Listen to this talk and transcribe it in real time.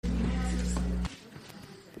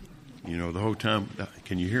You know, the whole time,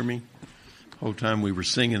 can you hear me? The whole time we were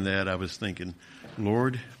singing that, I was thinking,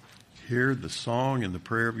 Lord, hear the song and the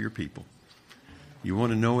prayer of your people. You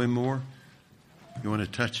want to know him more? You want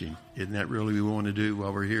to touch him? Isn't that really what we want to do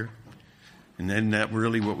while we're here? And isn't that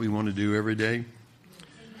really what we want to do every day?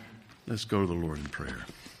 Let's go to the Lord in prayer.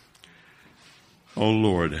 Oh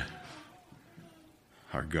Lord,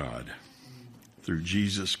 our God, through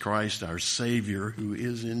Jesus Christ, our Savior, who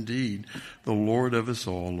is indeed the Lord of us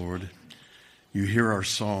all, Lord, you hear our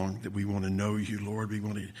song that we want to know you, Lord. We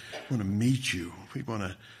want to meet you. We want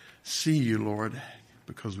to see you, Lord,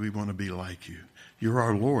 because we want to be like you. You're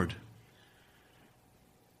our Lord.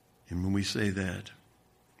 And when we say that,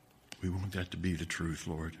 we want that to be the truth,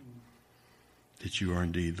 Lord, that you are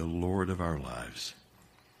indeed the Lord of our lives.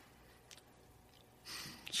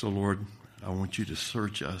 So, Lord, I want you to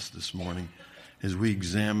search us this morning as we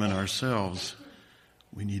examine ourselves.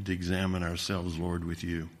 We need to examine ourselves, Lord, with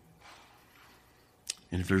you.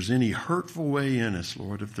 And if there's any hurtful way in us,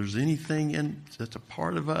 Lord, if there's anything that's a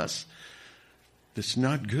part of us that's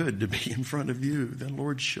not good to be in front of you, then,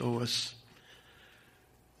 Lord, show us.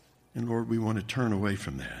 And, Lord, we want to turn away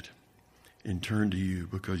from that and turn to you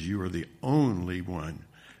because you are the only one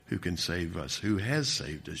who can save us, who has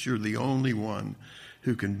saved us. You're the only one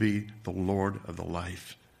who can be the Lord of the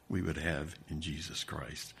life we would have in Jesus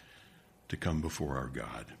Christ to come before our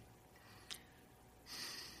God.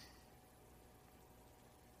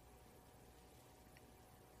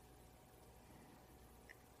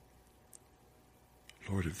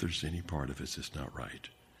 Lord, if there's any part of us that's not right,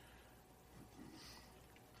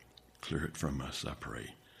 clear it from us, I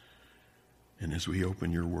pray. And as we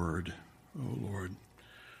open your word, oh Lord,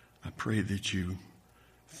 I pray that you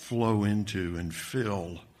flow into and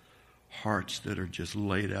fill hearts that are just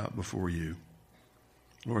laid out before you.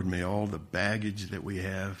 Lord, may all the baggage that we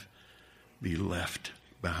have be left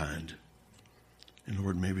behind. And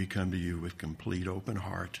Lord, may we come to you with complete open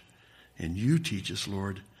heart. And you teach us,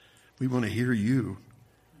 Lord. We want to hear you.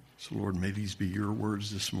 So Lord, may these be your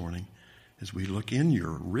words this morning as we look in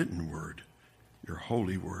your written word, your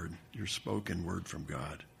holy word, your spoken word from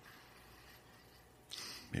God.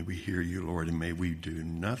 May we hear you, Lord, and may we do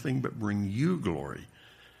nothing but bring you glory.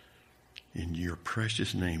 In your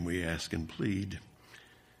precious name we ask and plead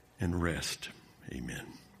and rest. Amen.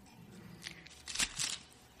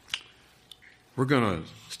 We're going to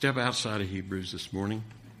step outside of Hebrews this morning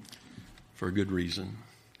for a good reason.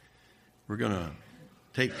 We're going to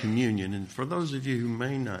take communion. And for those of you who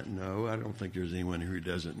may not know, I don't think there's anyone who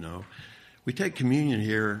doesn't know, we take communion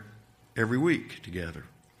here every week together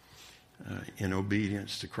in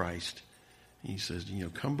obedience to Christ. He says,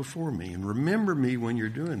 come before me and remember me when you're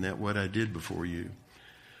doing that, what I did before you.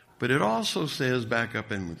 But it also says back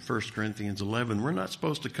up in 1 Corinthians 11, we're not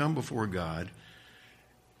supposed to come before God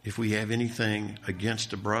if we have anything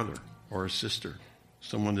against a brother or a sister,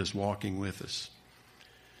 someone that's walking with us.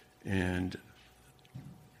 And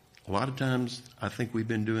a lot of times I think we've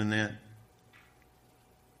been doing that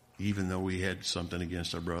even though we had something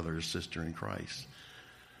against our brother or sister in Christ.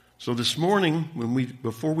 So this morning,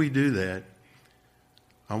 before we do that,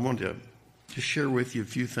 I want to just share with you a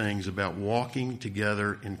few things about walking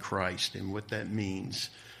together in Christ and what that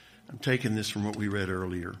means. I'm taking this from what we read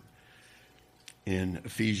earlier in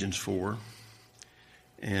Ephesians 4.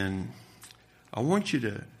 And I want you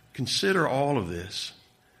to consider all of this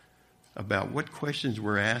about what questions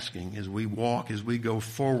we're asking as we walk, as we go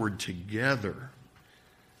forward together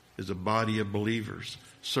as a body of believers,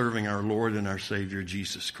 serving our Lord and our Savior,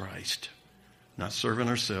 Jesus Christ. Not serving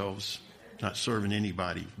ourselves, not serving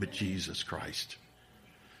anybody but Jesus Christ.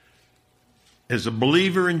 As a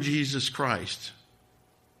believer in Jesus Christ,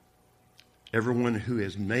 everyone who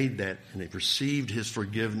has made that and they've received his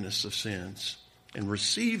forgiveness of sins and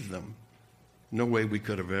received them, no way we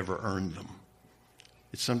could have ever earned them.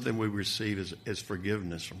 It's something we receive as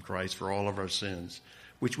forgiveness from Christ for all of our sins,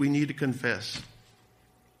 which we need to confess.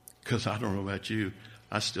 Because I don't know about you,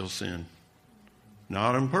 I still sin.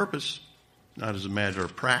 Not on purpose, not as a matter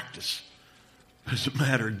of practice, but as a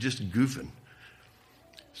matter of just goofing.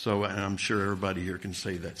 So I'm sure everybody here can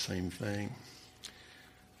say that same thing.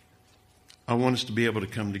 I want us to be able to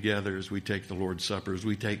come together as we take the Lord's Supper, as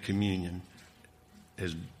we take communion,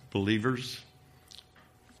 as believers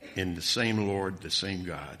in the same Lord, the same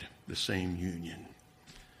God, the same union.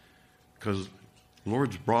 Because the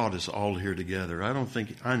Lord's brought us all here together.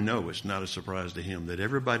 I know it's not a surprise to him that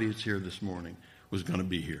everybody that's here this morning was going to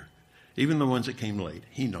be here. Even the ones that came late.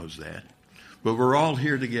 He knows that. But we're all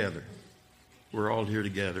here together. We're all here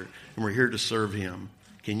together. And we're here to serve him.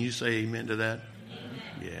 Can you say amen to that?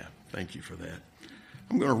 Amen. Yeah, thank you for that.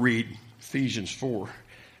 I'm going to read Ephesians 4.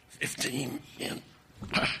 15 in.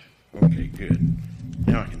 Okay, good.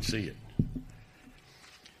 Now I can see it.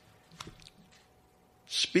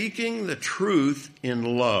 Speaking the truth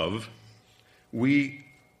in love, we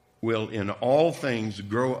will in all things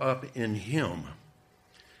grow up in him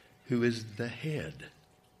who is the head,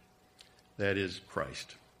 that is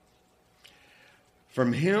Christ.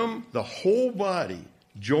 From him, the whole body,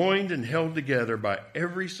 joined and held together by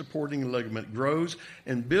every supporting ligament, grows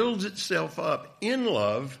and builds itself up in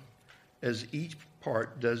love as each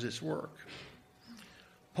part does its work.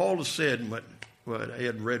 Paul has said what I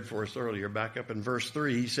had read for us earlier, back up in verse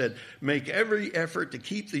 3, he said, make every effort to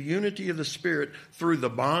keep the unity of the Spirit through the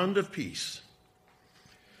bond of peace.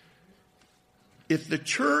 If the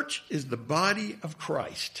church is the body of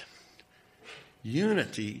Christ,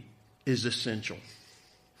 unity is essential.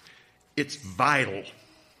 It's vital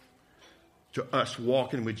to us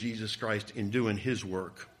walking with Jesus Christ and doing his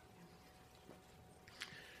work.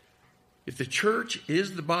 If the church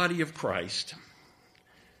is the body of Christ,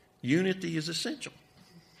 unity is essential.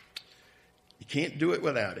 You can't do it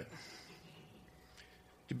without it.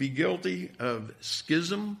 To be guilty of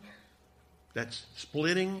schism, that's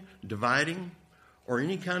splitting, dividing, or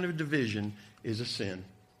any kind of division, is a sin.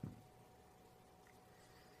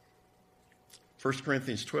 1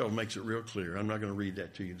 Corinthians 12 makes it real clear. I'm not going to read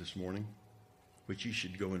that to you this morning, but you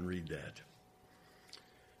should go and read that.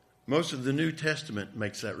 Most of the New Testament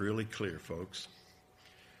makes that really clear, folks.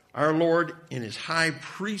 Our Lord, in his high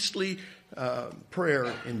priestly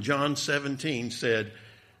prayer in John 17, said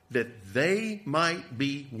that they might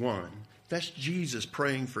be one. That's Jesus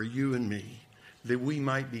praying for you and me, that we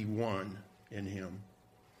might be one in him.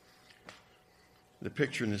 The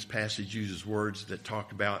picture in this passage uses words that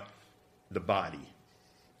talk about the body,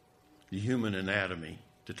 the human anatomy,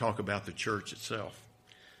 to talk about the church itself.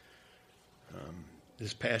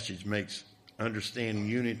 This passage makes understanding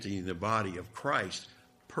unity in the body of Christ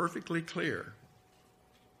perfectly clear.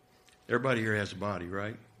 Everybody here has a body,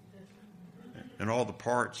 right? And all the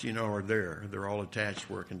parts, are there. They're all attached,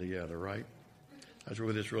 working together, right? That's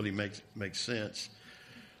where this really makes sense.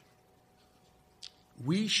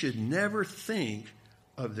 We should never think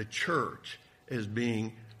of the church as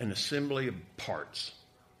being an assembly of parts.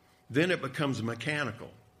 Then it becomes mechanical,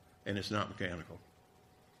 and it's not mechanical.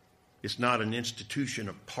 It's not an institution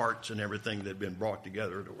of parts and everything that have been brought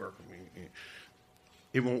together to work.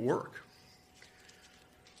 It won't work.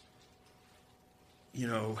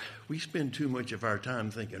 We spend too much of our time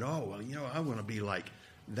thinking, I want to be like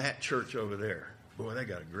that church over there. Boy, they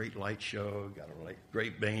got a great light show, got a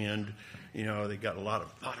great band. They got a lot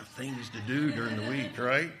of things to do during the week,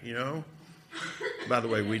 right? By the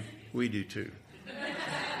way, we do too.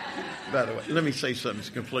 By the way, let me say something that's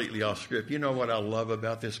completely off script. You know what I love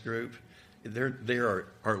about this group? They are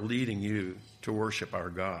leading you to worship our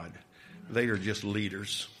God. They are just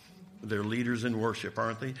leaders. They're leaders in worship,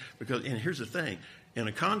 aren't they? And here's the thing. In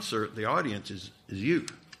a concert, the audience is you.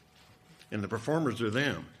 And the performers are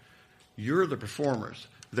them. You're the performers.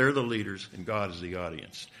 They're the leaders, and God is the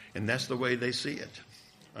audience. And that's the way they see it.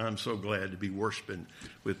 I'm so glad to be worshiping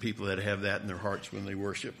with people that have that in their hearts when they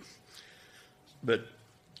worship. But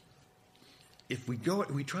if we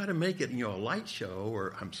try to make it, a light show,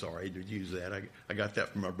 or I'm sorry to use that. I got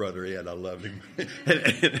that from my brother Ed. I love him.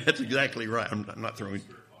 and that's exactly right. I'm not throwing.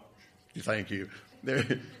 Thank you.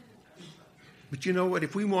 But you know what?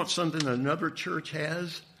 If we want something another church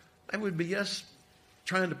has, that would be us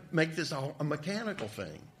trying to make this a mechanical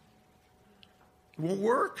thing. It won't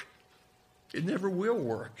work. It never will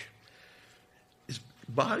work. His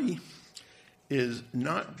body is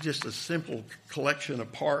not just a simple collection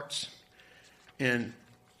of parts. And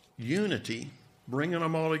unity, bringing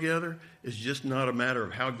them all together, is just not a matter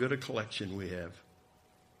of how good a collection we have.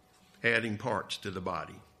 Adding parts to the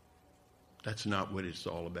body. That's not what it's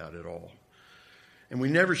all about at all. And we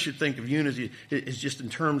never should think of unity as just in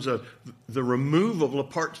terms of the removal of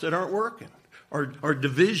parts that aren't working. Or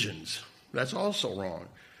divisions. That's also wrong.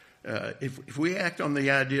 If we act on the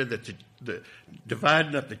idea that the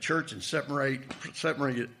dividing up the church and separating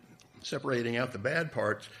out the bad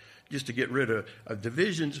parts just to get rid of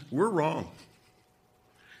divisions, we're wrong.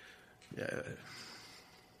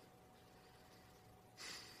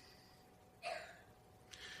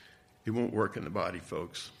 It won't work in the body,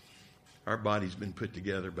 folks. Our body's been put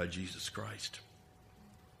together by Jesus Christ.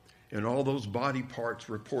 And all those body parts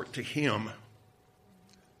report to him,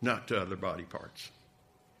 not to other body parts.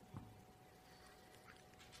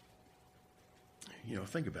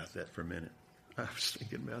 Think about that for a minute. I was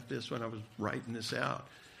thinking about this when I was writing this out.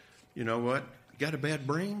 You know what? Got a bad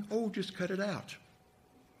brain? Oh, just cut it out.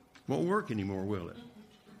 Won't work anymore, will it?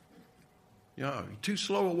 You're too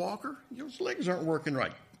slow a walker? His legs aren't working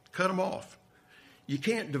right. Cut them off. You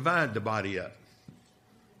can't divide the body up.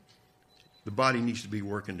 The body needs to be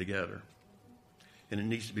working together. And it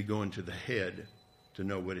needs to be going to the head to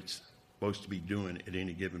know what it's supposed to be doing at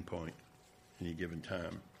any given point, any given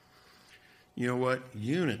time. You know what?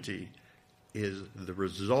 Unity is the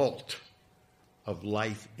result of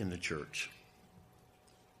life in the church.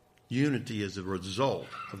 Unity is the result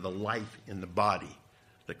of the life in the body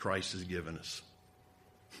that Christ has given us.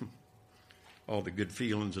 All the good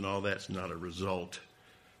feelings and all that's not a result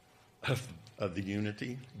of the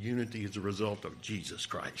unity. Unity is a result of Jesus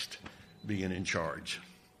Christ being in charge.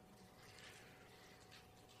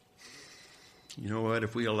 You know what?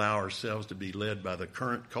 If we allow ourselves to be led by the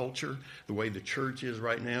current culture, the way the church is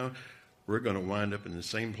right now, we're going to wind up in the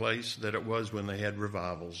same place that it was when they had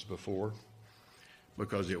revivals before,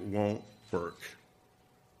 because it won't work.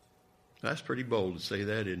 That's pretty bold to say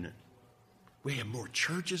that, isn't it? We have more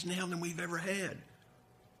churches now than we've ever had,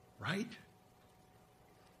 right?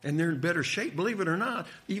 And they're in better shape, believe it or not.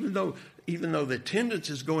 Even though the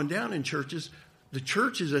attendance is going down in churches, the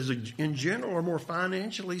churches in general are more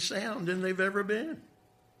financially sound than they've ever been.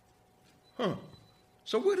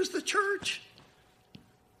 So what is the church?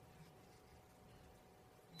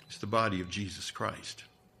 It's the body of Jesus Christ.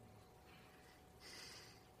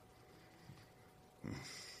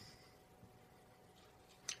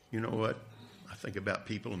 You know what? I think about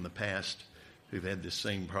people in the past who've had this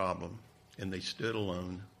same problem, and they stood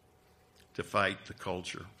alone to fight the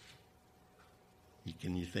culture.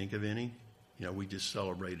 Can you think of any? We just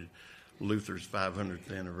celebrated Luther's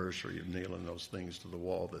 500th anniversary of nailing those things to the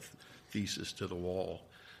wall, the thesis to the wall.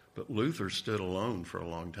 But Luther stood alone for a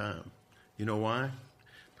long time. You know why?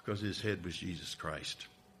 Because his head was Jesus Christ.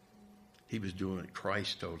 He was doing what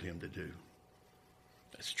Christ told him to do.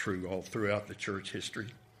 That's true all throughout the church history.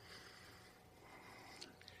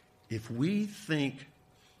 If we think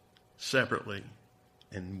separately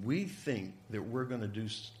and we think that we're going to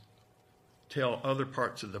tell other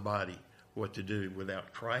parts of the body what to do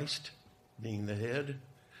without Christ being the head,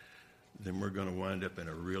 then we're going to wind up in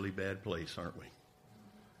a really bad place, aren't we?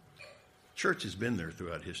 Church has been there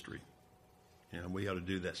throughout history. We ought to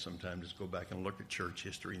do that sometime. Just go back and look at church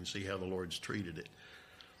history and see how the Lord's treated it.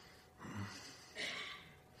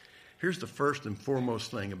 Here's the first and foremost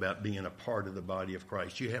thing about being a part of the body of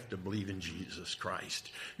Christ. You have to believe in Jesus Christ.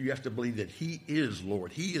 You have to believe that he is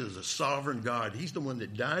Lord. He is a sovereign God. He's the one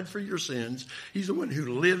that died for your sins. He's the one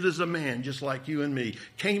who lived as a man just like you and me,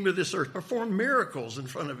 came to this earth, performed miracles in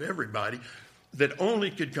front of everybody that only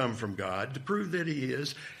could come from God to prove that he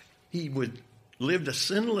is. He lived a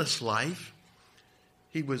sinless life.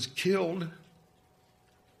 He was killed,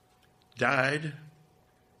 died,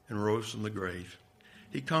 and rose from the grave.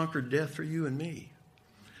 He conquered death for you and me.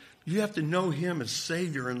 You have to know him as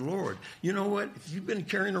Savior and Lord. You know what? If you've been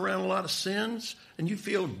carrying around a lot of sins and you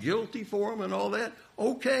feel guilty for them and all that,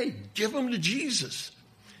 okay, give them to Jesus.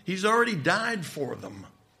 He's already died for them.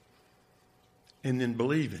 And then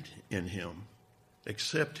believe in him.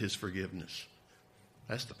 Accept his forgiveness.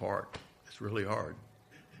 That's the part. It's really hard.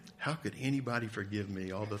 How could anybody forgive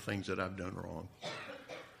me all the things that I've done wrong?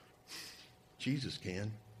 Jesus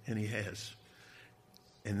can, and he has.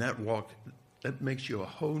 And that makes you a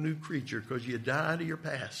whole new creature because you die to your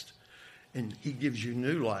past. And he gives you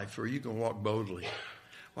new life where you can walk boldly.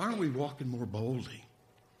 Why aren't we walking more boldly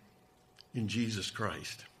in Jesus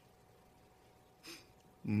Christ?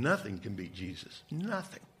 Nothing can beat Jesus.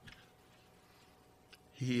 Nothing.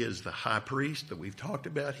 He is the high priest that we've talked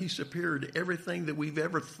about. He's superior to everything that we've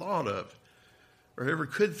ever thought of or ever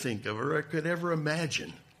could think of or could ever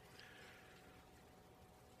imagine.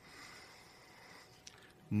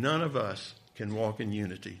 None of us can walk in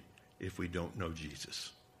unity if we don't know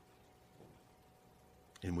Jesus.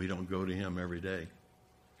 And we don't go to him every day.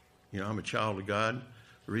 I'm a child of God.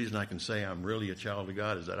 The reason I can say I'm really a child of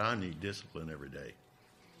God is that I need discipline every day.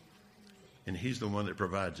 And he's the one that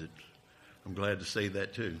provides it. I'm glad to say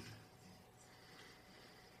that too.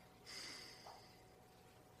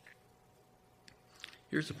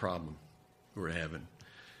 Here's the problem we're having.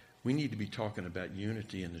 We need to be talking about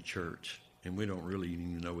unity in the church, and we don't really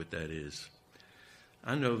even know what that is.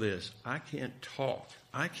 I know this. I can't talk.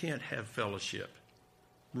 I can't have fellowship,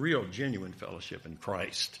 real, genuine fellowship in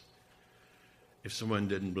Christ, if someone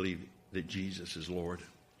didn't believe that Jesus is Lord,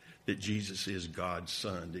 that Jesus is God's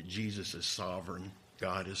Son, that Jesus is sovereign,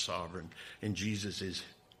 God is sovereign, and Jesus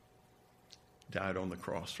died on the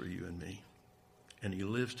cross for you and me. And he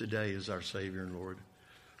lives today as our Savior and Lord.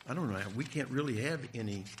 I don't know. We can't really have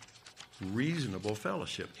any reasonable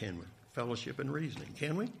fellowship, can we? Fellowship and reasoning,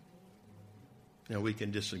 can we? Now, we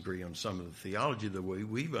can disagree on some of the theology, the way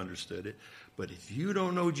we've understood it, but if you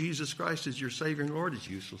don't know Jesus Christ as your Savior and Lord, it's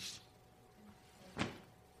useless.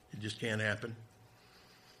 It just can't happen.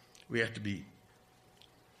 We have to be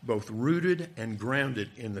both rooted and grounded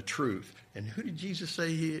in the truth. And who did Jesus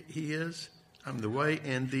say he is? I'm the way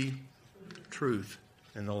and the truth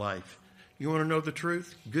and the life. You want to know the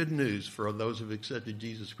truth? Good news for those who have accepted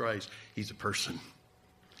Jesus Christ. He's a person.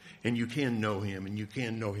 And you can know him, and you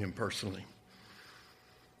can know him personally.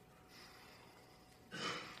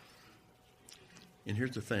 And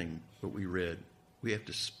here's the thing, what we read. We have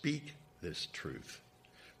to speak this truth.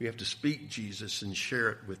 We have to speak Jesus and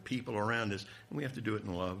share it with people around us, and we have to do it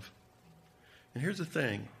in love. And here's the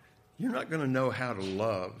thing. You're not going to know how to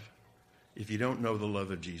love if you don't know the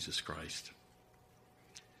love of Jesus Christ.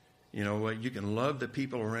 You know what? You can love the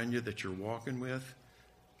people around you that you're walking with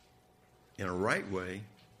in a right way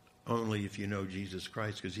only if you know Jesus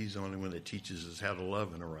Christ, because he's the only one that teaches us how to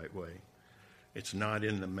love in a right way. It's not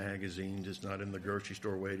in the magazines. It's not in the grocery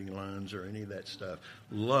store waiting lines or any of that stuff.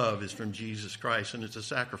 Love is from Jesus Christ, and it's a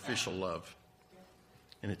sacrificial love.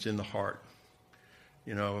 And it's in the heart.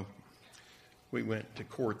 You know, we went to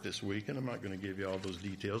court this week, and I'm not going to give you all those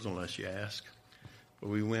details unless you ask. But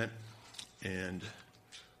we went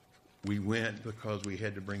because we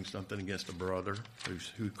had to bring something against a brother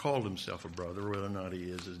who called himself a brother. Whether or not he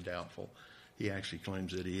is doubtful. He actually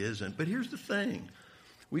claims that he isn't. But here's the thing.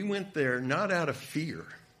 We went there not out of fear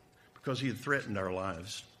because he had threatened our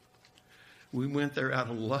lives. We went there out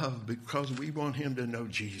of love because we want him to know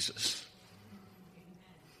Jesus.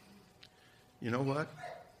 You know what?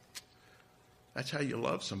 That's how you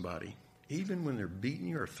love somebody. Even when they're beating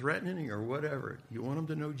you or threatening you or whatever, you want them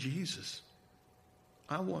to know Jesus.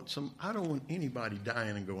 I don't want anybody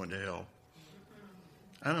dying and going to hell.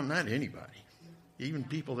 Not anybody. Even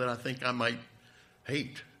people that I think I might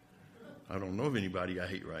hate. I don't know of anybody I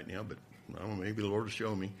hate right now, but I don't know, maybe the Lord will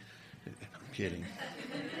show me. I'm kidding.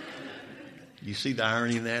 You see the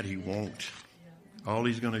irony in that? He won't. All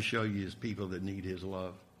he's going to show you is people that need his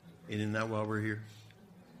love. Isn't that why we're here?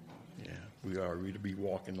 Yeah, we are. We're to be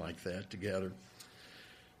walking like that together.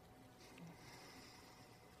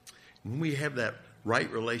 When we have that right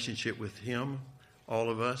relationship with him, all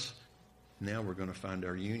of us, now we're going to find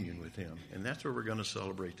our union with him. And that's what we're going to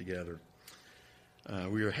celebrate together.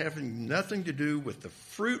 We are having nothing to do with the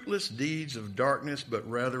fruitless deeds of darkness, but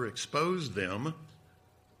rather expose them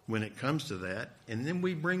when it comes to that. And then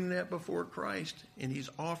we bring that before Christ, and he's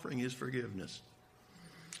offering his forgiveness.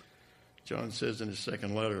 John says in his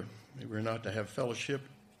second letter, we're not to have fellowship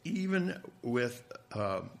even with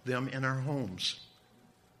them in our homes.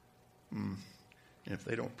 And if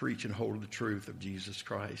they don't preach and hold the truth of Jesus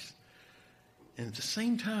Christ. And at the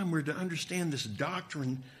same time, we're to understand this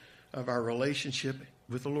doctrine of our relationship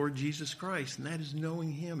with the Lord Jesus Christ, and that is knowing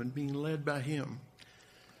him and being led by him.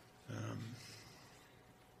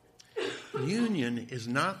 Union is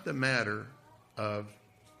not the matter of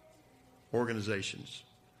organizations,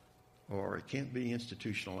 or it can't be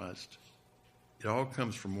institutionalized. It all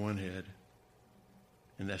comes from one head,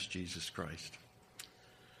 and that's Jesus Christ.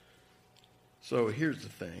 So here's the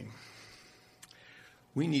thing.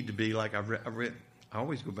 We need to be like I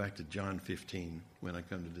always go back to John 15 when I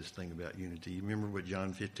come to this thing about unity. You remember what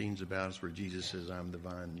John 15 is about? It's where Jesus says, I'm the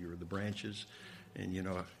vine, you're the branches. And, you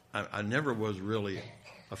know, I never was really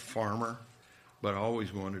a farmer, but I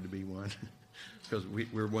always wanted to be one because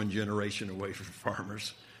we're one generation away from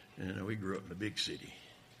farmers. And we grew up in a big city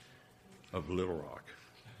of Little Rock.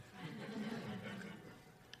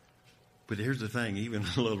 But here's the thing, even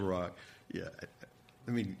in Little Rock,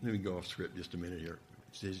 let me go off script just a minute here.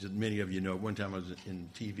 As many of you know, one time I was in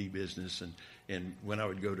the TV business, and when I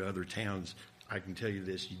would go to other towns, I can tell you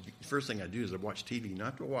this. The first thing I do is I watch TV,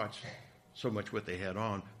 not to watch so much what they had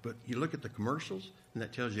on, but you look at the commercials, and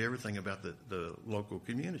that tells you everything about the local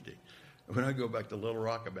community. When I go back to Little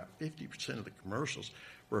Rock, about 50% of the commercials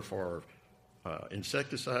were for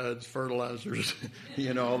insecticides, fertilizers,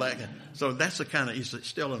 all that. So that's it's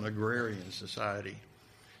still an agrarian society.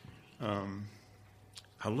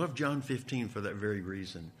 I love John 15 for that very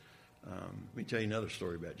reason. Let me tell you another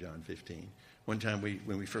story about John 15. One time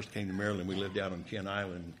when we first came to Maryland, we lived out on Kent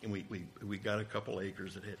Island, and we got a couple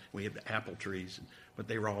acres. We had the apple trees, but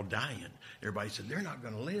they were all dying. Everybody said, they're not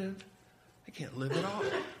going to live. They can't live at all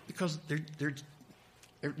because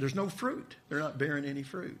there's no fruit. They're not bearing any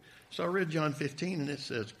fruit. So I read John 15, and it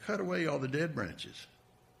says, cut away all the dead branches.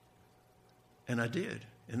 And I did.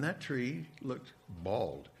 And that tree looked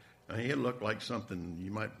bald. I mean, it looked like something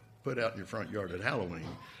you might put out in your front yard at Halloween.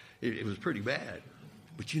 It was pretty bad.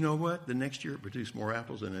 But you know what? The next year it produced more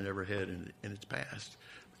apples than it ever had, and it's passed.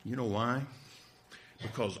 You know why?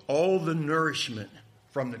 because all the nourishment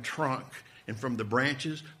from the trunk and from the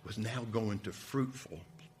branches was now going to fruitful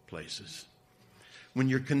places. When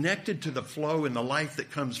you're connected to the flow and the life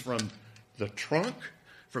that comes from the trunk,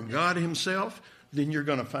 from God himself, then you're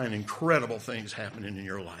going to find incredible things happening in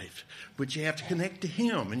your life. But you have to connect to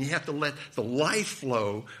him, and you have to let the life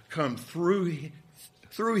flow come through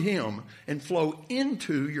him and flow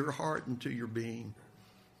into your heart and to your being.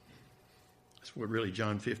 That's what really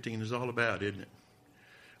John 15 is all about, isn't it?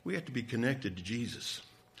 We have to be connected to Jesus.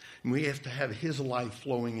 And we have to have his life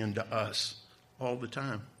flowing into us all the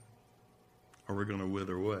time, or we're going to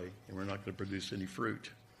wither away and we're not going to produce any fruit.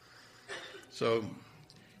 So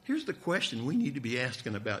here's the question we need to be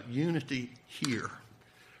asking about unity here,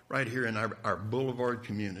 right here in our Boulevard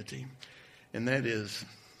community. And that is,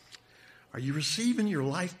 are you receiving your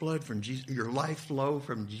lifeblood from Jesus, your life flow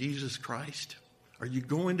from Jesus Christ? Are you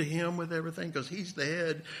going to him with everything? Because he's the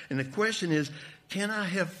head. And the question is, can I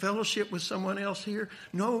have fellowship with someone else here?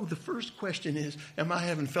 No, the first question is, am I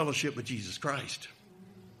having fellowship with Jesus Christ?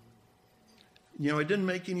 You know, it didn't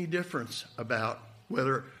make any difference about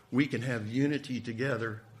whether we can have unity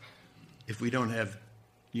together if we don't have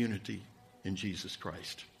unity in Jesus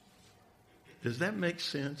Christ. Does that make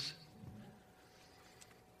sense?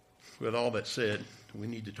 With all that said, we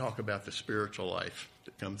need to talk about the spiritual life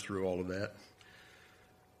that comes through all of that.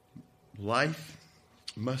 Life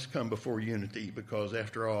must come before unity because,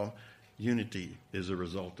 after all, unity is a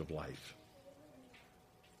result of life.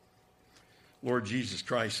 Lord Jesus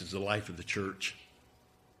Christ is the life of the church.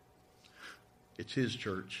 It's his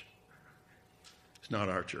church. It's not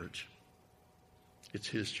our church. It's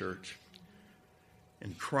his church.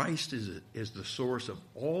 And Christ is the source of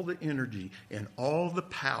all the energy and all the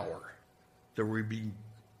power that will be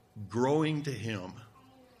growing to him.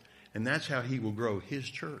 And that's how he will grow his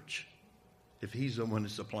church, if he's the one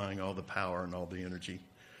that's supplying all the power and all the energy.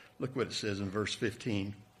 Look what it says in verse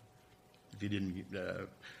 15. If you didn't,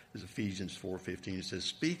 it's Ephesians 4:15. It says,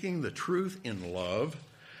 speaking the truth in love,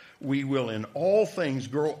 we will in all things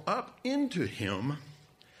grow up into him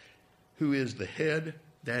who is the head,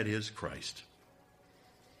 that is Christ.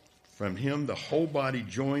 From him, the whole body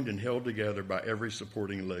joined and held together by every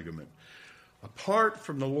supporting ligament. Apart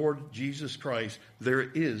from the Lord Jesus Christ, there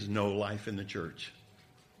is no life in the church.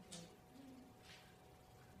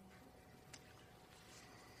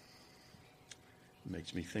 It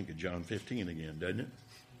makes me think of John 15 again, doesn't it?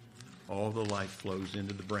 All the life flows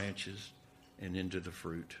into the branches and into the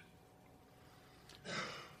fruit.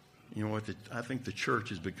 You know what? I think the church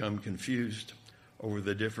has become confused over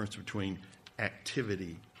the difference between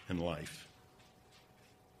activity and life.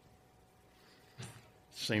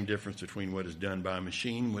 Same difference between what is done by a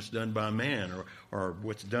machine and what's done by a man, or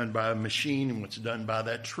what's done by a machine and what's done by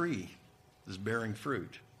that tree that's bearing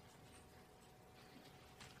fruit.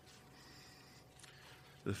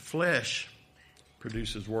 The flesh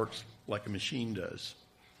produces works like a machine does,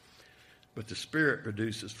 but the Spirit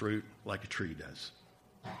produces fruit like a tree does.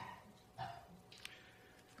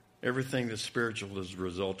 Everything that's spiritual is a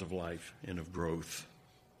result of life and of growth.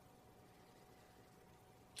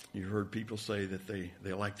 You've heard people say that they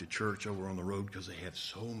like the church over on the road because they have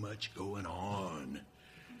so much going on.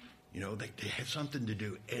 You know, they have something to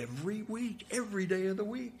do every week, every day of the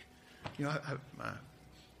week. You know,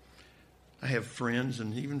 I have friends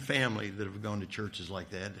and even family that have gone to churches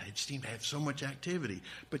like that. They seem to have so much activity.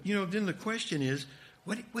 But, you know, then the question is,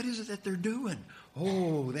 what is it that they're doing?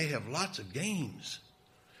 Oh, they have lots of games.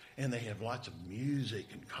 And they have lots of music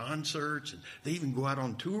and concerts. And they even go out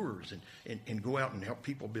on tours and go out and help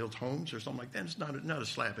people build homes or something like that. It's not a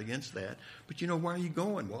slap against that. But, you know, why are you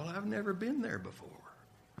going? Well, I've never been there before.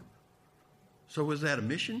 So was that a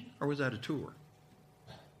mission or was that a tour?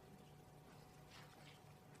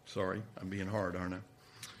 Sorry, I'm being hard, aren't I?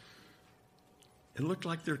 It looked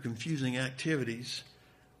like they're confusing activities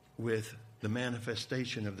with the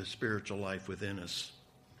manifestation of the spiritual life within us.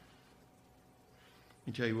 Let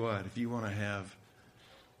me tell you what, if you want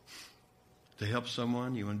to help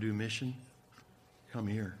someone, you want to do mission, come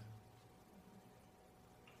here.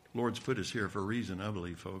 Lord's put us here for a reason, I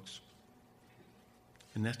believe, folks.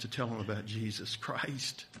 And that's to tell them about Jesus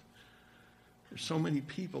Christ. There's so many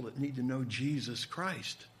people that need to know Jesus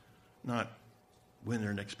Christ. Not when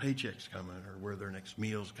their next paycheck's coming or where their next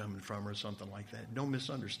meal's coming from or something like that. Don't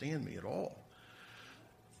misunderstand me at all.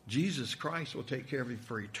 Jesus Christ will take care of you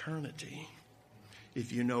for eternity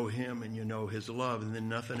if you know him and you know his love, and then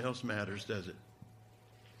nothing else matters, does it?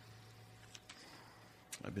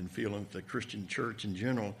 I've been feeling that the Christian church in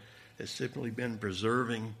general has simply been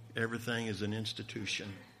preserving everything as an institution.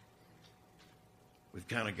 We've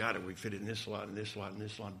kind of got it. We fit it in this slot and this slot and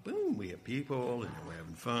this slot. Boom, we have people, and we're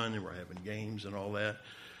having fun, and we're having games and all that.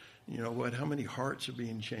 You know what? How many hearts are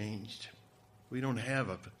being changed? We don't have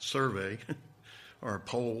a survey or a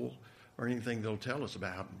poll or anything that'll tell us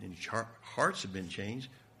about how many hearts have been changed.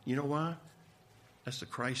 You know why? That's the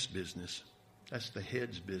Christ business. That's the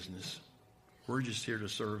head's business. We're just here to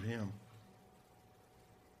serve him.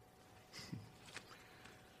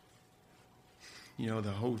 You know,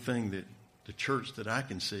 the whole thing that the church that I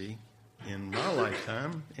can see in my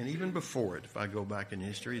lifetime, and even before it, if I go back in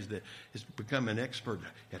history, is that it's become an expert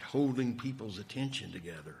at holding people's attention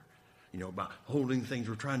together. You know, by holding things,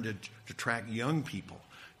 we're trying to attract young people.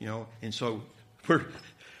 You know, and so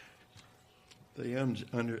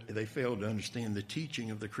they failed to understand the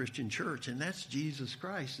teaching of the Christian church, and that's Jesus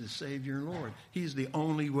Christ as Savior and Lord. He's the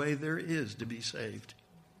only way there is to be saved.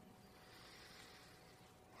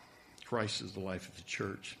 Christ is the life of the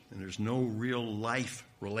church, and there's no real life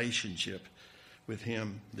relationship with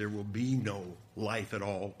him. There will be no life at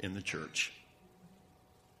all in the church.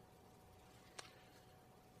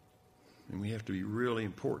 And we have to be really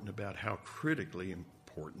important about how critically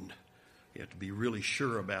important. We have to be really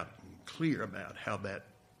sure about and clear about how that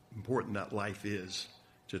important that life is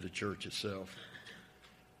to the church itself.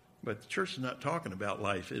 But the church is not talking about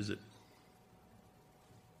life, is it?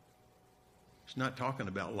 It's not talking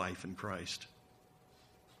about life in Christ.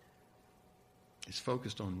 It's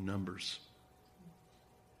focused on numbers.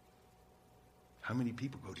 How many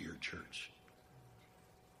people go to your church?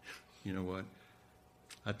 You know what?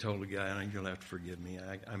 I told a guy, and you'll have to forgive me,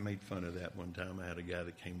 I made fun of that one time. I had a guy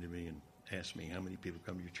that came to me and asked me how many people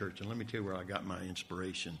come to your church. And let me tell you where I got my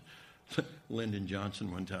inspiration. Lyndon Johnson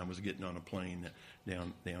one time was getting on a plane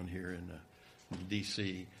down here in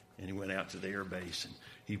D.C., and he went out to the air base, and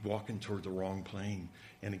he's walking toward the wrong plane.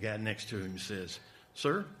 And the guy next to him says,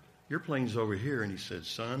 "Sir, your plane's over here." And he said,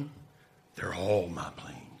 "Son, they're all my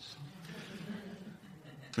planes."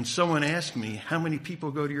 When someone asked me, how many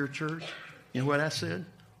people go to your church? You know what I said?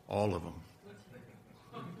 All of them.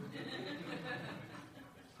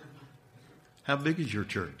 How big is your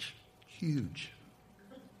church? Huge.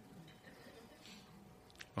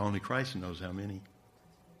 Only Christ knows how many.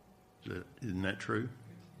 Isn't that true?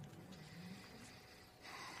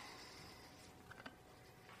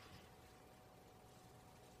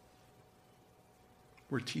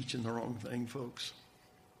 We're teaching the wrong thing, folks.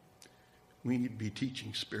 We need to be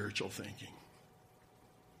teaching spiritual thinking.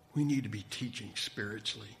 We need to be teaching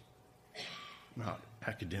spiritually, not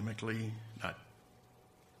academically, not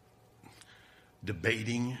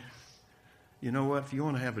debating. You know what? If you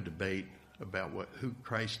want to have a debate about who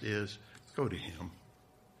Christ is, go to him.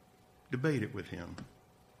 Debate it with him.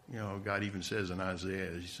 You know, God even says in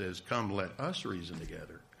Isaiah, he says, "Come, let us reason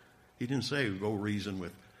together." He didn't say go reason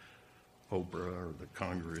with Oprah or the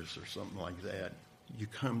Congress or something like that. You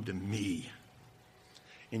come to me.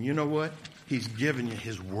 And you know what? He's given you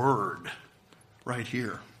his word right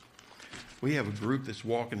here. We have a group that's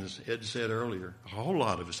walking, as Ed said earlier, a whole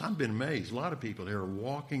lot of us. I've been amazed. A lot of people there are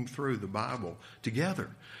walking through the Bible together.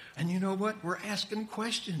 And you know what? We're asking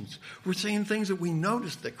questions. We're saying things that we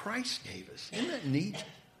noticed that Christ gave us. Isn't that neat?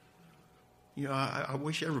 You know, I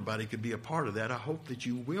wish everybody could be a part of that. I hope that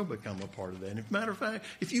you will become a part of that. And as a matter of fact,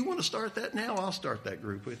 if you want to start that now, I'll start that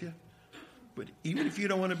group with you. But even if you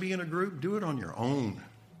don't want to be in a group, do it on your own.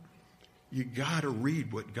 You got to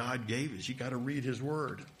read what God gave us. You got to read his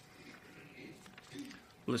word.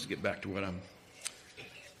 Let's get back to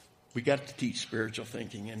we got to teach spiritual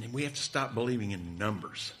thinking, and we have to stop believing in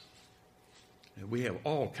numbers. And we have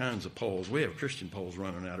all kinds of polls. We have Christian polls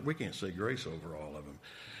running out. We can't say grace over all of them.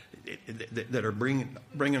 That are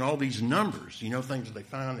bringing all these numbers, you know, things that they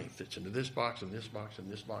find, they fit into this box and this box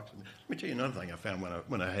and this box. And let me tell you another thing I found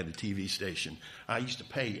when I had a TV station. I used to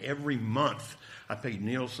pay every month. I paid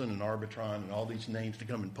Nielsen and Arbitron and all these names to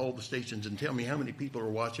come and poll the stations and tell me how many people are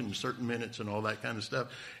watching in certain minutes and all that kind of stuff.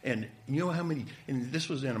 And you know how many, and this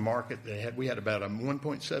was in a market that we had about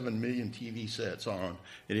 1.7 million TV sets on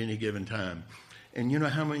at any given time. And you know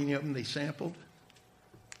how many of them they sampled?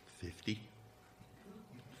 50.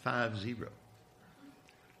 50.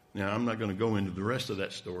 Now, I'm not going to go into the rest of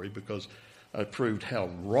that story because I proved how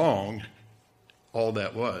wrong all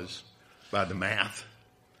that was by the math.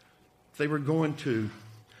 They were going to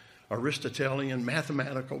Aristotelian,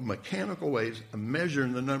 mathematical, mechanical ways of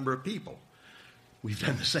measuring the number of people. We've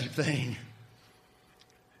done the same thing.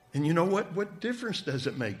 And you know what? What difference does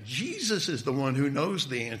it make? Jesus is the one who knows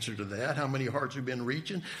the answer to that, how many hearts we've been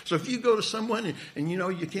reaching. So if you go to someone and you know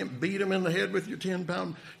you can't beat them in the head with your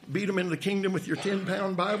 10-pound, beat them into the kingdom with your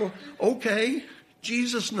 10-pound Bible, okay,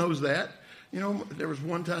 Jesus knows that. You know, there was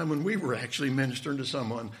one time when we were actually ministering to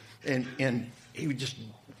someone, and he just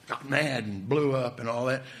got mad and blew up and all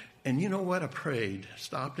that. And you know what? I prayed,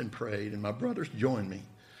 stopped and prayed, and my brothers joined me.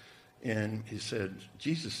 And he said,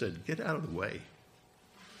 Jesus said, get out of the way.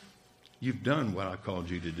 You've done what I called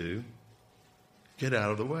you to do. Get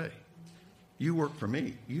out of the way. You work for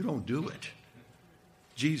me. You don't do it.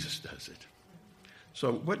 Jesus does it.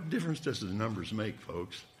 So what difference does the numbers make,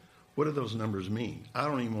 folks? What do those numbers mean? I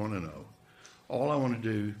don't even want to know. All I want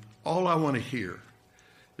to do, all I want to hear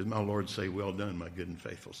is my Lord say, well done, my good and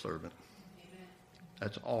faithful servant. Amen.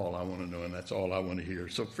 That's all I want to know, and that's all I want to hear.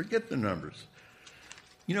 So forget the numbers.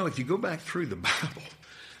 You know, if you go back through the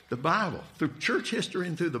Bible, through church history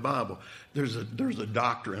and through the Bible, there's a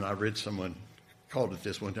doctrine. I read someone called it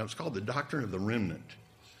this one time. It's called the doctrine of the remnant.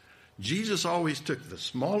 Jesus always took the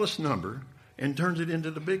smallest number and turns it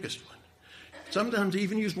into the biggest one. Sometimes he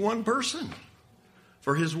even used one person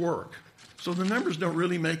for his work. So the numbers don't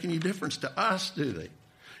really make any difference to us, do they?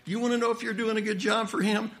 You want to know if you're doing a good job for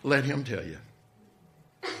him? Let him tell you.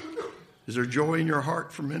 Is there joy in your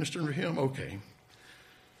heart for ministering to him? Okay.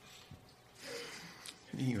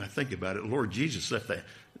 You know, I think about it. Lord Jesus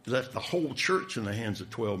left the whole church in the hands of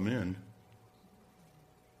 12 men.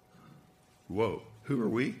 Whoa. Who are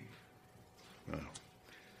we? Well,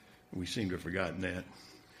 we seem to have forgotten that.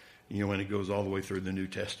 You know, when it goes all the way through the New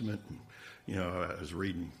Testament, you know, I was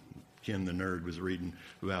reading, Ken the nerd was reading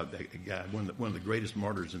about that guy, one of the greatest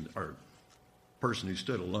martyrs or person who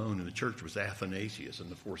stood alone in the church was Athanasius in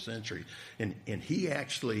the 4th century. And he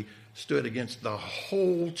actually stood against the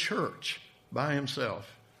whole church by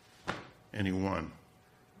himself, and he won.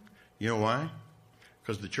 You know why?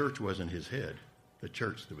 Because the church wasn't his head. The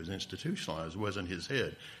church that was institutionalized wasn't his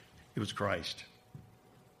head. It was Christ.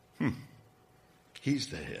 He's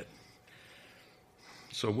the head.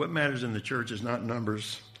 So what matters in the church is not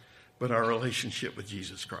numbers, but our relationship with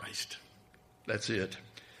Jesus Christ. That's it.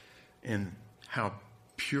 And how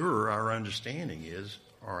pure our understanding is,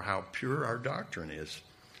 or how pure our doctrine is,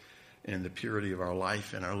 and the purity of our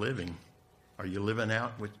life and our living. Are you living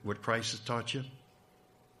out what Christ has taught you?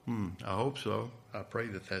 I hope so. I pray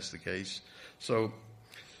that that's the case. So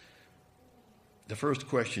the first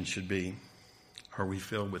question should be, are we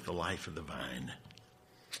filled with the life of the vine?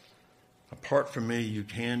 Apart from me, you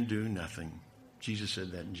can do nothing. Jesus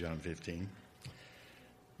said that in John 15.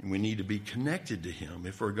 And we need to be connected to him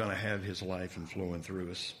if we're going to have his life and flowing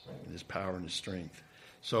through us, and his power and his strength.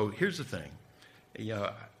 So here's the thing. You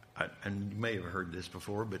know, and you may have heard this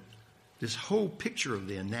before, but this whole picture of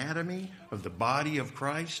the anatomy of the body of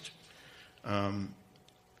Christ,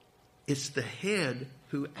 it's the head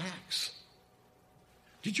who acts.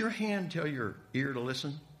 Did your hand tell your ear to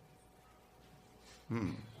listen?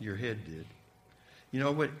 Your head did. You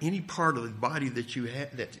know what? Any part of the body that you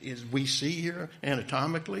have, that is we see here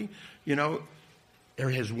anatomically, you know, there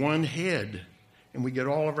has one head, and we get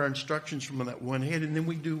all of our instructions from that one head, and then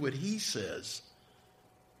we do what he says.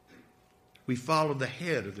 We follow the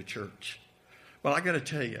head of the church. Well, I got to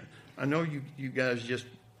tell you, I know you guys just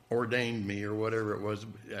ordained me or whatever it was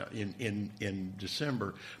in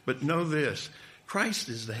December, but know this: Christ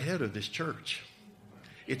is the head of this church.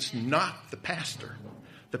 It's not the pastor.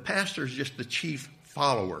 The pastor is just the chief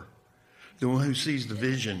follower, the one who sees the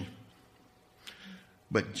vision.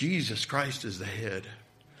 But Jesus Christ is the head.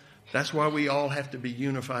 That's why we all have to be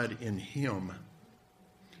unified in him.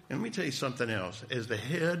 And let me tell you something else. As the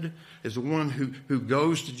head, as the one who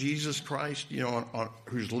goes to Jesus Christ, you know,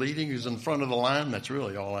 who's leading, who's in front of the line, that's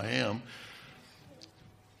really all I am.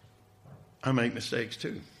 I make mistakes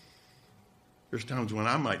too. There's times when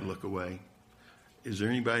I might look away. Is there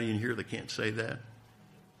anybody in here that can't say that?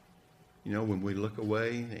 You know, when we look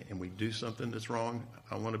away and we do something that's wrong,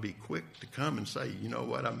 I want to be quick to come and say, you know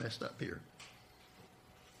what, I messed up here.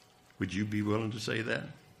 Would you be willing to say that?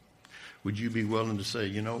 Would you be willing to say,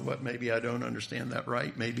 you know what, maybe I don't understand that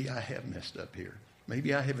right. Maybe I have messed up here.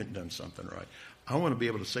 Maybe I haven't done something right. I want to be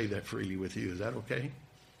able to say that freely with you. Is that okay?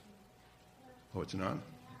 Oh, it's not?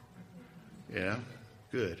 Yeah?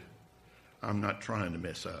 Good. I'm not trying to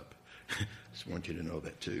mess up. Just want you to know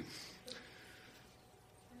that too.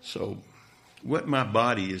 So, what my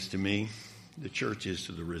body is to me, the church is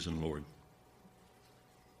to the risen Lord.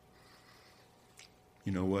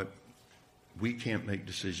 You know what? We can't make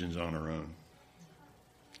decisions on our own.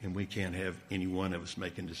 And we can't have any one of us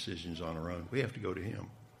making decisions on our own. We have to go to him.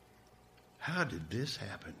 How did this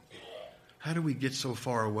happen? How do we get so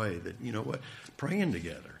far away that, you know what, praying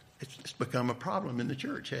together, it's become a problem in the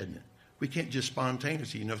church, hasn't it? We can't just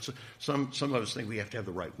spontaneously, you know, some of us think we have to have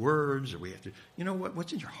the right words, or we have to, you know what,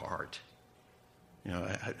 what's in your heart? You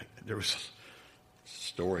know, there was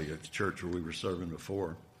story at the church where we were serving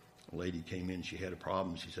before. A lady came in, she had a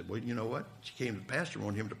problem. She said, well, you know what? She came to the pastor,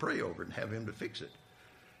 wanted him to pray over it and have him to fix it.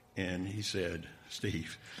 And he said,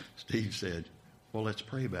 Steve said, well, let's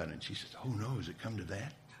pray about it. And she said, oh no, has it come to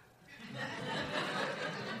that?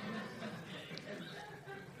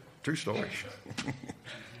 True story.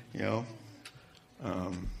 You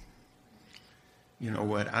know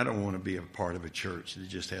what? I don't want to be a part of a church that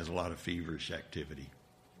just has a lot of feverish activity.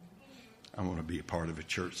 I want to be a part of a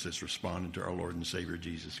church that's responding to our Lord and Savior,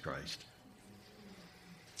 Jesus Christ.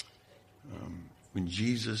 When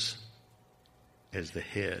Jesus, as the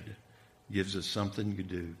head, gives us something to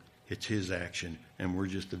do, it's his action, and we're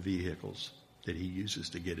just the vehicles that he uses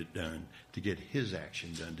to get it done, to get his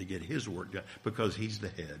action done, to get his work done, because he's the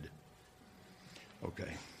head.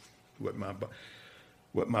 Okay. What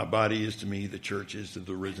my body is to me, the church is to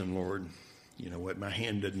the risen Lord. You know what? My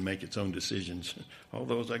hand doesn't make its own decisions.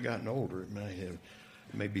 Although as I've gotten older, it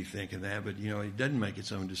may be thinking that, but it doesn't make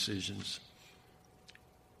its own decisions.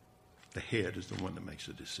 The head is the one that makes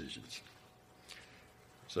the decisions.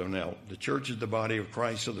 So now, the church is the body of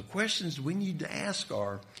Christ. So the questions we need to ask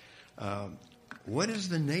are, what is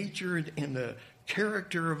the nature and the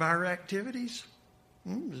character of our activities?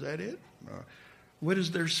 Is that it? What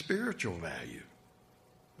is their spiritual value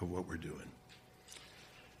of what we're doing?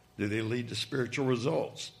 Do they lead to spiritual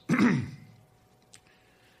results?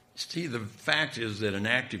 See, the fact is that an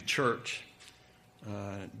active church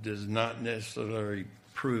does not necessarily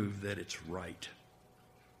prove that it's right.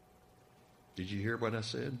 Did you hear what I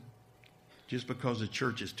said? Just because a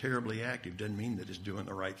church is terribly active doesn't mean that it's doing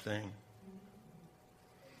the right thing.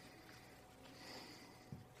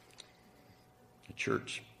 A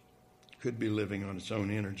church could be living on its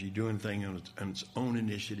own energy, doing things on its own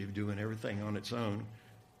initiative, doing everything on its own,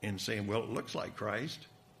 and saying, well, it looks like Christ.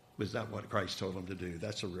 Was that what Christ told them to do?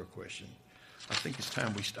 That's a real question. I think it's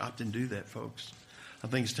time we stopped and do that, folks. I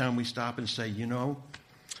think it's time we stop and say,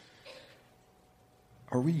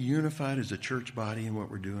 are we unified as a church body in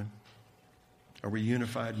what we're doing? Are we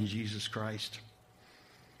unified in Jesus Christ?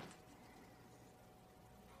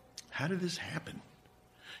 How did this happen?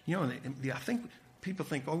 I think people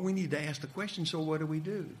think, we need to ask the question, so what do we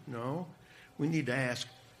do? No, we need to ask,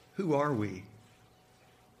 who are we?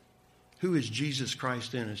 Who is Jesus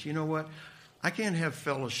Christ in us? You know what? I can't have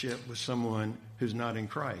fellowship with someone who's not in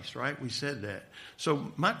Christ, right? We said that.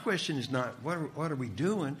 So my question is not, what are we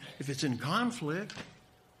doing? If it's in conflict,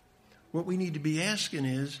 what we need to be asking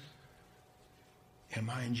is, am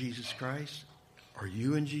I in Jesus Christ? Are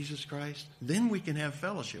you in Jesus Christ? Then we can have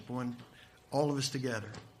fellowship, all of us together.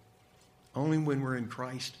 Only when we're in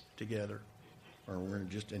Christ together, or we're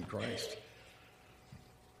just in Christ.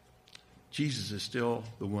 Jesus is still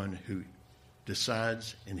the one who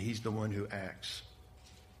decides, and he's the one who acts.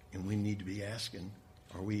 And we need to be asking,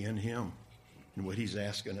 are we in him and what he's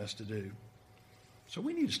asking us to do? So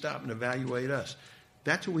we need to stop and evaluate us.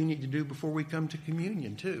 That's what we need to do before we come to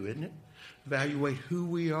communion too, isn't it? Evaluate who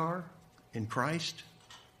we are in Christ.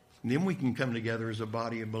 And then we can come together as a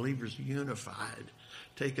body of believers unified,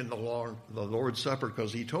 taking the Lord's Supper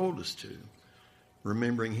because he told us to,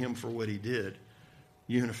 remembering him for what he did,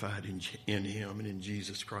 unified in him and in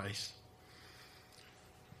Jesus Christ.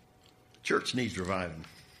 Church needs reviving.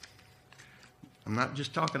 I'm not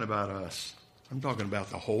just talking about us. I'm talking about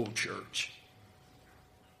the whole church.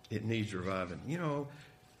 It needs reviving.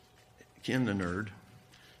 Ken the nerd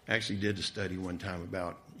actually did a study one time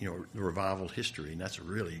about, the revival history, and that's a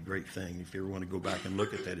really great thing. If you ever want to go back and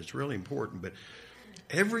look at that, it's really important. But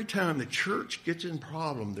every time the church gets in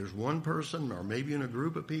problem, there's one person or maybe in a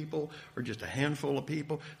group of people or just a handful of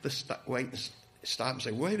people that stop and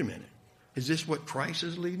say, wait a minute. Is this what Christ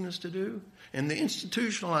is leading us to do? And the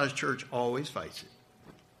institutionalized church always fights it.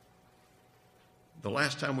 The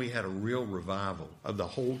last time we had a real revival of the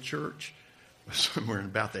whole church was somewhere in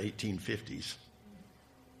about the 1850s,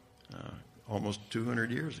 almost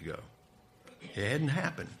 200 years ago. It hadn't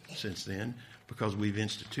happened since then because we've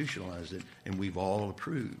institutionalized it and we've all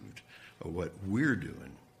approved of what we're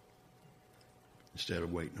doing instead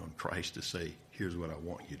of waiting on Christ to say, here's what I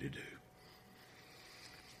want you to do.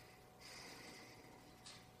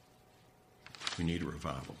 We need a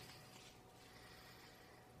revival.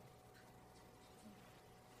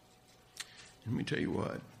 Let me tell you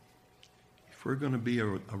what. If we're going to be a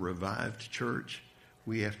revived church,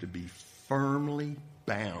 we have to be firmly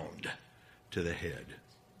bound to the head,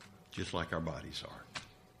 just like our bodies are.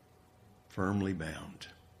 Firmly bound.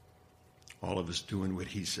 All of us doing what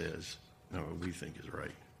he says, not what we think is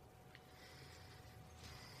right.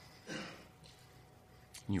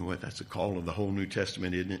 You know what? That's the call of the whole New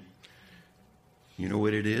Testament, isn't it? You know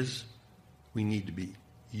what it is? We need to be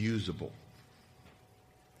usable.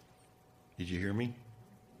 Did you hear me?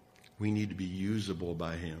 We need to be usable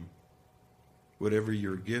by him. Whatever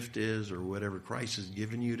your gift is or whatever Christ has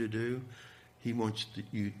given you to do, he wants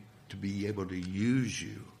you to be able to use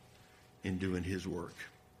you in doing his work,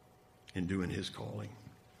 in doing his calling.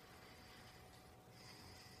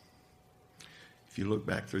 If you look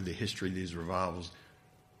back through the history of these revivals,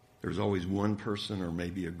 there's always one person or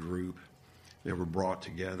maybe a group that were brought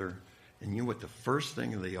together. And you know what the first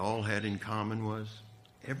thing they all had in common was?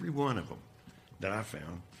 Every one of them that I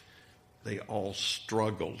found, they all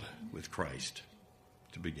struggled with Christ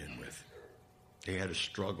to begin with. They had a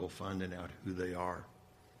struggle finding out who they are.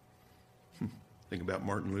 Think about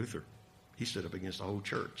Martin Luther. He stood up against the whole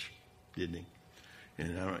church, didn't he?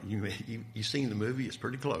 And you've seen the movie. It's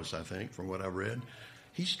pretty close, I think, from what I've read.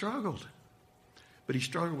 He struggled. But he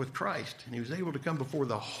struggled with Christ. And he was able to come before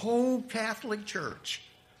the whole Catholic Church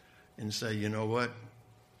and say, you know what?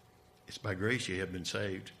 It's by grace you have been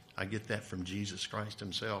saved. I get that from Jesus Christ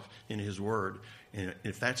himself in his word. And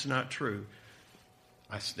if that's not true,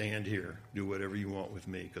 I stand here. Do whatever you want with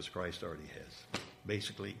me because Christ already has.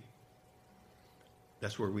 Basically,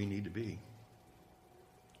 that's where we need to be.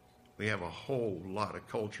 We have a whole lot of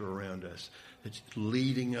culture around us that's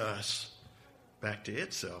leading us back to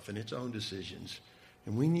itself and its own decisions.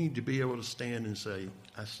 And we need to be able to stand and say,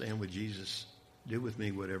 I stand with Jesus. Do with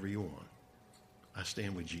me whatever you want. I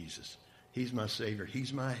stand with Jesus. He's my Savior.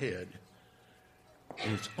 He's my head.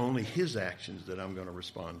 And it's only his actions that I'm going to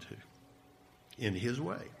respond to in his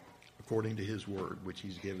way, according to his word, which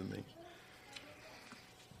he's given me.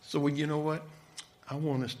 So, you know what? I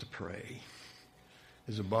want us to pray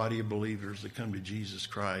as a body of believers that come to Jesus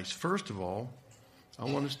Christ. First of all, I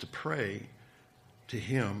want us to pray to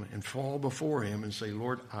him and fall before him and say,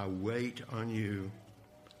 Lord, I wait on you.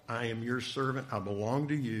 I am your servant. I belong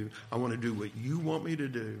to you. I want to do what you want me to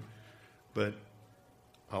do, but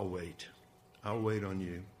I'll wait. I'll wait on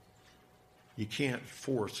you. You can't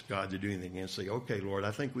force God to do anything and say, okay, Lord,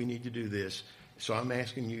 I think we need to do this, so I'm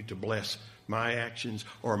asking you to bless my actions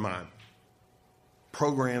or my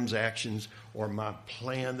program's actions or my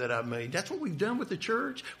plan that I've made. That's what we've done with the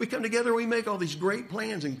church. We come together and we make all these great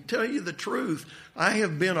plans, and tell you the truth, I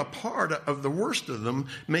have been a part of the worst of them,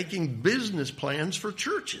 making business plans for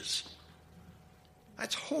churches.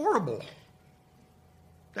 That's horrible.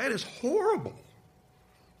 That is horrible.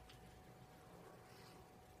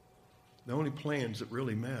 The only plans that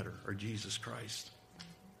really matter are Jesus Christ.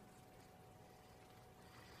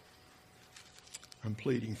 I'm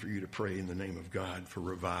pleading for you to pray in the name of God for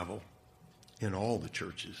revival in all the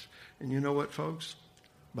churches. And you know what, folks?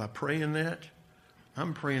 By praying that,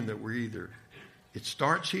 I'm praying that it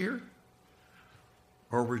starts here,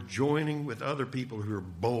 or we're joining with other people who are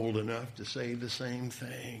bold enough to say the same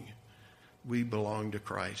thing. We belong to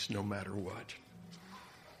Christ no matter what.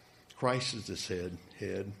 Christ is the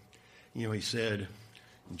head. You know, he said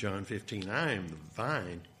in John 15, I am the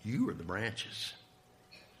vine, you are the branches.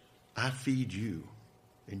 I feed you,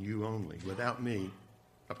 and you only. Without me,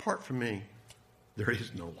 apart from me, there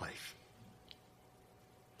is no life.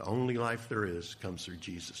 The only life there is comes through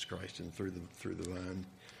Jesus Christ and through the vine.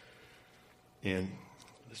 And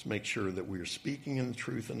let's make sure that we are speaking in the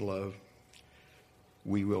truth and love.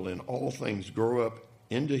 We will in all things grow up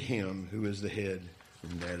into him who is the head,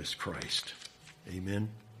 and that is Christ. Amen.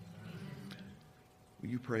 Will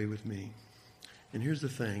you pray with me? And here's the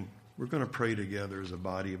thing. We're going to pray together as a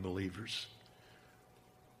body of believers.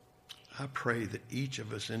 I pray that each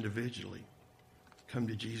of us individually come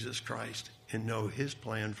to Jesus Christ and know his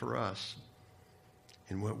plan for us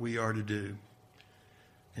and what we are to do.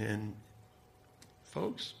 And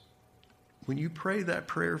folks, when you pray that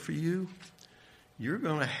prayer for you, you're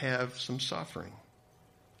going to have some suffering.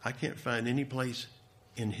 I can't find any place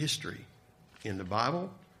in history, in the Bible,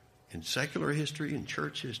 in secular history, in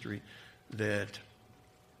church history, that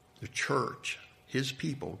the church, his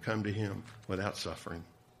people, come to him without suffering.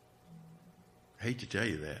 I hate to tell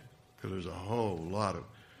you that, because there's a whole lot of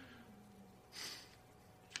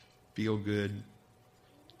feel-good,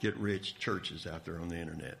 get-rich churches out there on the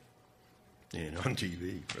internet and on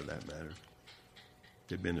TV, for that matter.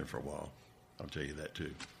 They've been there for a while. I'll tell you that,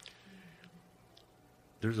 too.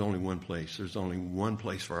 There's only one place. There's only one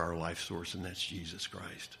place for our life source, and that's Jesus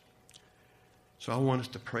Christ. So I want us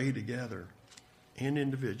to pray together and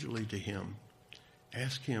individually to him.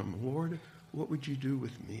 Ask him, Lord, what would you do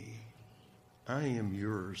with me? I am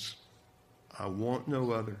yours. I want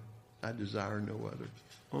no other. I desire no other.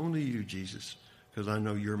 Only you, Jesus, because I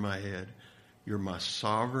know you're my head. You're my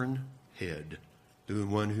sovereign head, the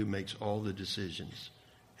one who makes all the decisions,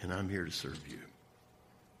 and I'm here to serve you.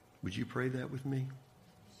 Would you pray that with me?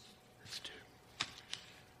 Let's do.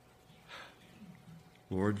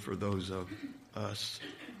 Lord, for those of us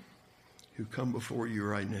who come before you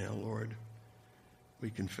right now, Lord, we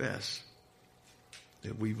confess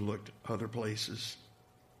that we've looked other places.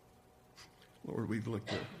 Lord, we've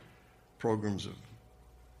looked at programs of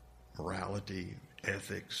morality,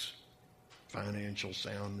 ethics, financial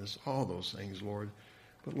soundness, all those things, Lord.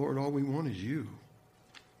 But Lord, all we want is you.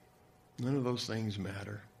 None of those things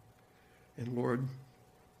matter. And Lord,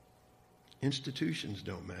 institutions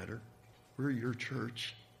don't matter. We're your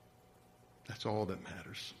church. That's all that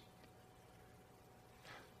matters.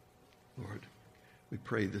 Lord, we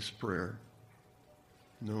pray this prayer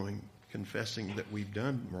knowing, confessing that we've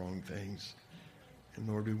done wrong things. And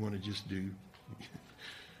Lord, we want to just do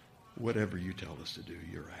whatever you tell us to do,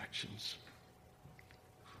 your actions.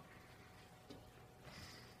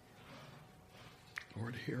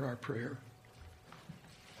 Lord, hear our prayer.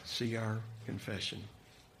 See our confession.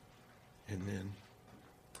 And then,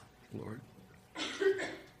 Lord,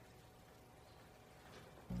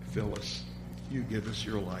 fill us. You give us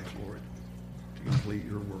your life, Lord, to complete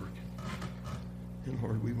your work. And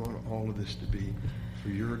Lord, we want all of this to be for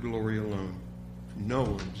your glory alone. No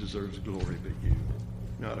one deserves glory but you.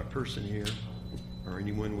 Not a person here or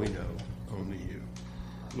anyone we know, only you.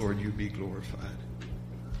 Lord, you be glorified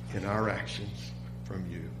in our actions from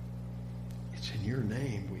you. It's in your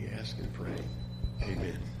name we ask and pray.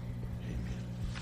 Amen.